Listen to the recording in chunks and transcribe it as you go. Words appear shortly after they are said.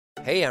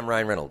Hey, I'm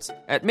Ryan Reynolds.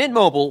 At Mint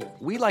Mobile,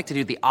 we like to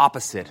do the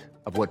opposite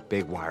of what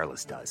Big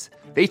Wireless does.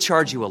 They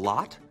charge you a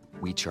lot,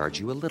 we charge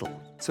you a little.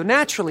 So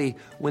naturally,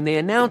 when they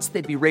announced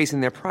they'd be raising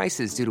their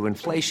prices due to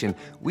inflation,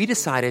 we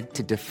decided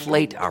to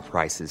deflate our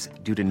prices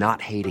due to not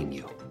hating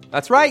you.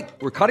 That's right.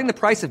 We're cutting the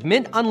price of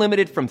Mint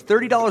Unlimited from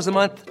 $30 a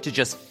month to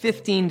just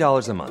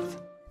 $15 a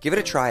month. Give it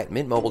a try at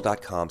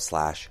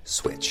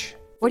mintmobile.com/switch.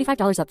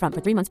 $45 up front for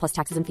 3 months plus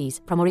taxes and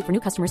fees. Promo rate for new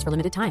customers for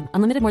limited time.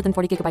 Unlimited more than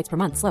 40 gigabytes per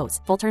month. Slows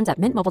full terms at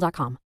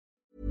mintmobile.com.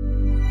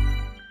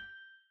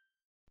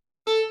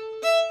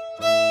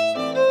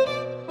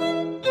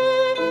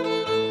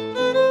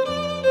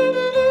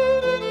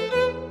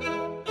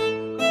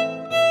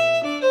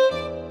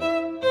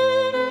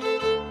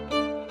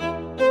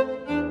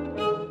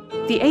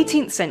 The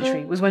 18th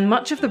century was when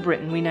much of the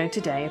Britain we know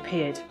today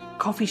appeared.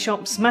 Coffee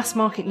shops,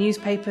 mass-market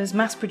newspapers,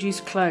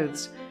 mass-produced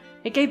clothes.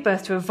 It gave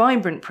birth to a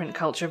vibrant print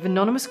culture of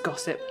anonymous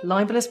gossip,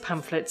 libelous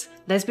pamphlets,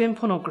 lesbian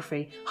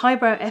pornography,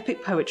 highbrow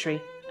epic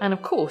poetry, and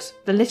of course,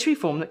 the literary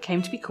form that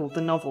came to be called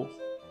the novel.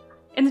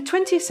 In the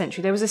 20th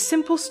century, there was a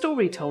simple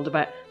story told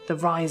about the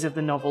rise of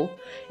the novel.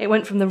 It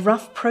went from the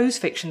rough prose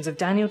fictions of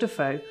Daniel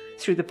Defoe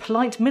through the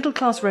polite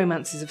middle-class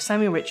romances of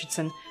Samuel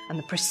Richardson and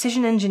the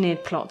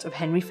precision-engineered plot of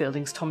Henry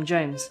Fielding's Tom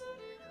Jones.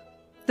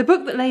 The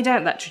book that laid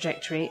out that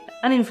trajectory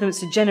and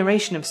influenced a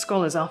generation of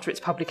scholars after its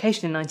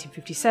publication in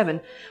 1957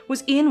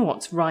 was Ian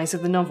Watt's Rise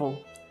of the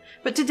Novel.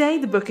 But today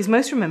the book is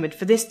most remembered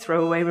for this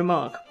throwaway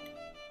remark.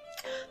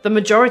 The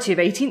majority of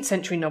 18th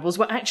century novels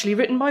were actually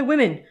written by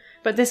women,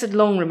 but this had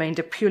long remained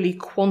a purely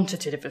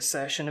quantitative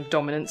assertion of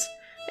dominance.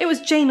 It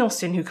was Jane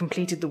Austen who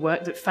completed the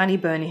work that Fanny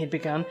Burney had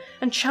begun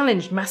and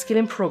challenged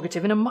masculine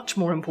prerogative in a much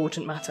more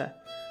important matter.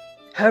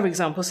 Her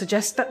example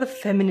suggests that the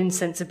feminine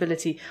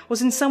sensibility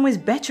was in some ways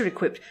better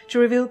equipped to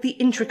reveal the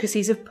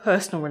intricacies of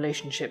personal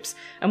relationships,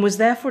 and was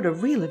therefore at a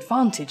real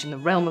advantage in the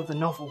realm of the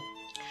novel.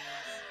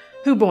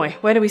 Oh boy,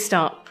 where do we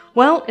start?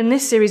 Well, in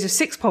this series of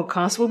 6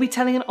 podcasts, we'll be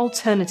telling an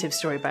alternative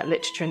story about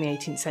literature in the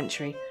 18th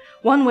century.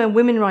 One where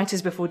women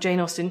writers before Jane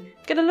Austen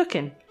get a look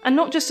in, and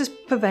not just as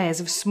purveyors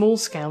of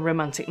small-scale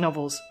romantic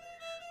novels.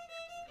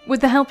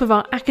 With the help of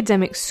our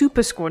academic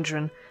super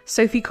squadron,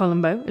 Sophie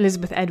Colombo,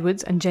 Elizabeth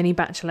Edwards and Jenny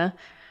Batchelor,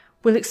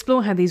 we'll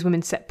explore how these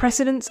women set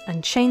precedents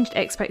and changed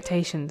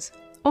expectations,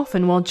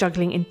 often while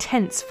juggling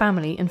intense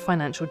family and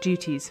financial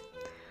duties.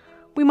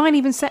 We might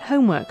even set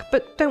homework,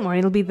 but don't worry,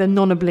 it'll be the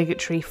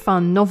non-obligatory,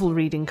 fun novel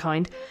reading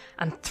kind,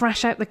 and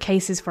thrash out the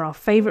cases for our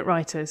favourite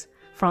writers,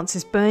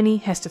 Frances Burney,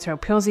 Hester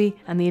Thrale-Piozzi,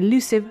 and the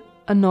elusive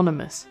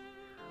Anonymous.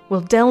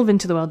 We'll delve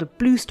into the world of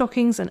blue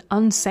stockings and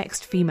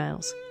unsexed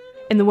females.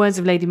 In the words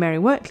of Lady Mary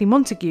Wortley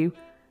Montagu,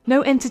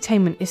 no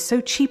entertainment is so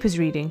cheap as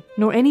reading,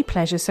 nor any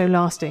pleasure so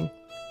lasting.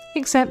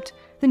 Except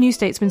the New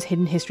Statesman's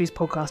Hidden Histories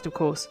podcast, of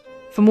course.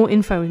 For more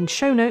info and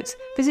show notes,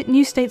 visit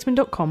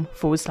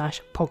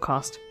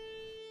newstatesman.com/podcast.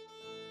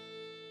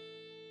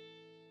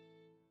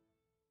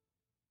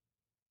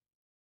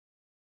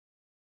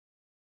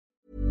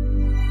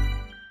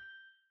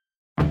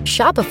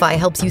 Shopify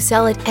helps you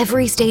sell at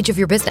every stage of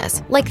your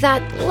business. Like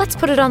that, let's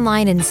put it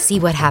online and see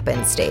what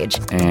happens stage.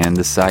 And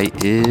the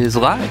site is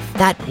live.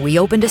 That we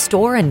opened a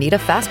store and need a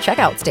fast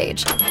checkout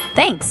stage.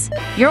 Thanks.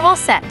 You're all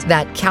set.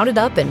 That count it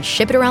up and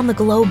ship it around the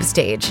globe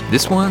stage.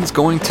 This one's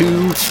going to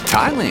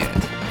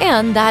Thailand.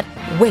 And that,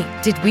 wait,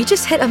 did we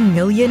just hit 1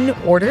 million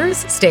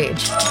orders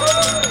stage?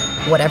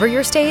 Whatever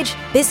your stage,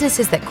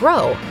 businesses that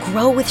grow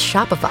with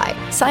Shopify.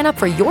 Sign up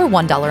for your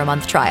 $1 a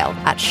month trial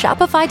at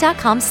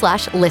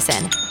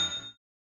shopify.com/listen.